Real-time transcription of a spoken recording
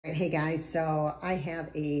Hey guys, so I have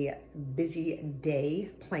a busy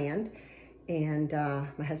day planned, and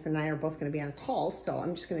my husband and I are both going to be on calls, so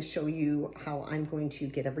I'm just going to show you how I'm going to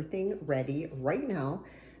get everything ready right now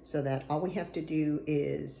so that all we have to do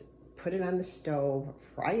is put it on the stove,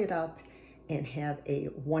 fry it up, and have a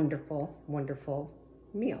wonderful, wonderful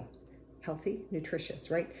meal. Healthy,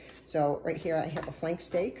 nutritious, right? So right here I have a flank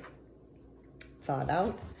steak, thawed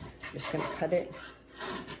out. I'm just going to cut it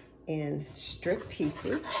in strip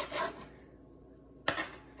pieces.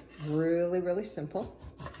 Really simple.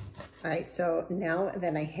 All right, so now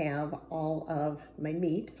that I have all of my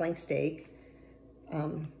meat, flank steak,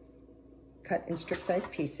 cut in strip size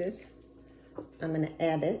pieces, I'm gonna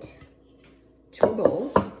add it to a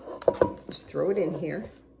bowl. Just throw it in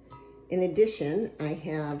here. In addition, I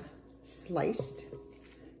have sliced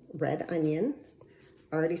red onion,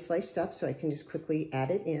 already sliced up, so I can just quickly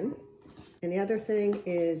add it in. And the other thing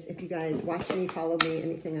is, if you guys watch me, follow me,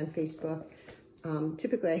 anything on Facebook,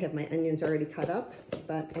 typically I have my onions already cut up,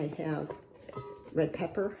 but I have red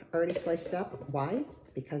pepper already sliced up. Why?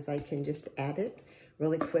 Because I can just add it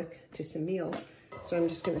really quick to some meals. So I'm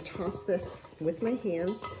just gonna toss this with my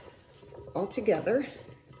hands all together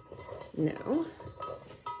now.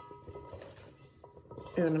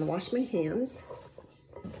 And I'm gonna wash my hands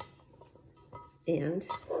and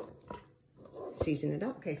season it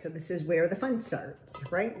up. Okay, so this is where the fun starts,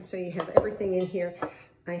 right? So you have everything in here.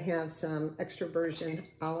 I have some extra virgin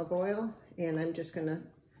olive oil, and I'm just gonna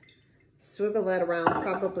swivel that around,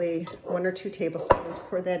 probably 1 or 2 tablespoons,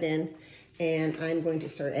 pour that in, and I'm going to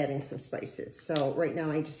start adding some spices. So right now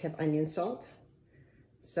I just have onion salt,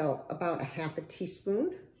 so about a ½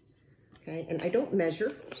 teaspoon, okay? And I don't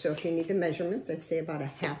measure, so if you need the measurements, I'd say about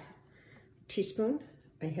a ½ teaspoon.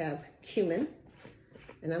 I have cumin,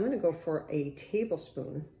 and I'm gonna go for a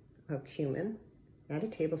tablespoon of cumin, not a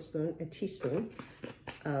tablespoon, a teaspoon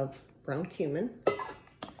of ground cumin,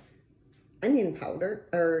 onion powder,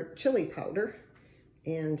 or chili powder,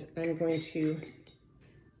 and I'm going to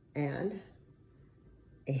add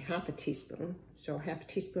a ½ teaspoon. So ½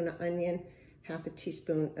 teaspoon of onion, ½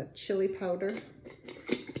 teaspoon of chili powder,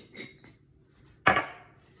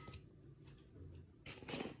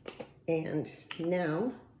 and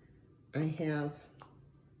now I have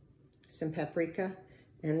some paprika,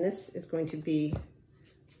 and this is going to be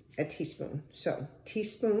a teaspoon. So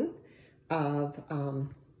teaspoon of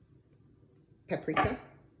paprika,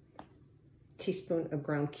 teaspoon of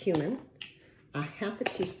ground cumin, a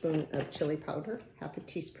 ½ teaspoon of chili powder, ½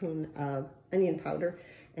 teaspoon of onion powder,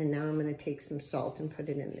 and now I'm going to take some salt and put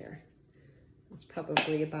it in there. It's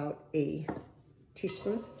probably about a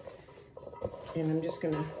teaspoon, and I'm just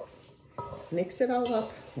going to mix it all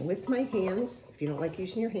up with my hands. If you don't like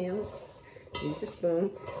using your hands, use a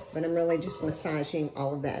spoon, but I'm really just massaging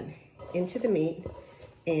all of that into the meat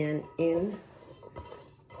and in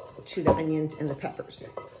to the onions and the peppers.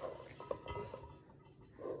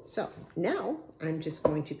 So now I'm just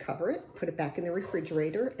going to cover it, put it back in the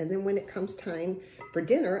refrigerator, and then when it comes time for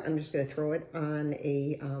dinner, I'm just going to throw it on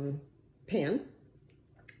a pan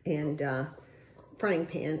and frying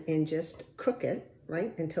pan and just cook it,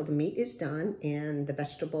 right, until the meat is done and the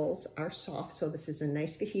vegetables are soft. So this is a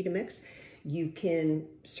nice fajita mix. You can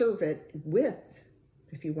serve it with,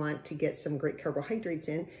 if you want to get some great carbohydrates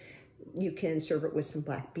in, you can serve it with some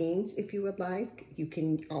black beans if you would like. You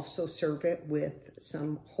can also serve it with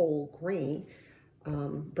some whole grain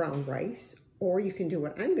brown rice, or you can do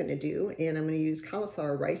what I'm gonna do, and I'm gonna use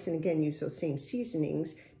cauliflower rice, and again, use those same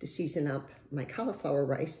seasonings to season up my cauliflower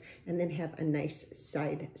rice, and then have a nice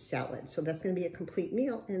side salad. So that's gonna be a complete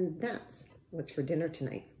meal, and that's what's for dinner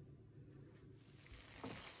tonight.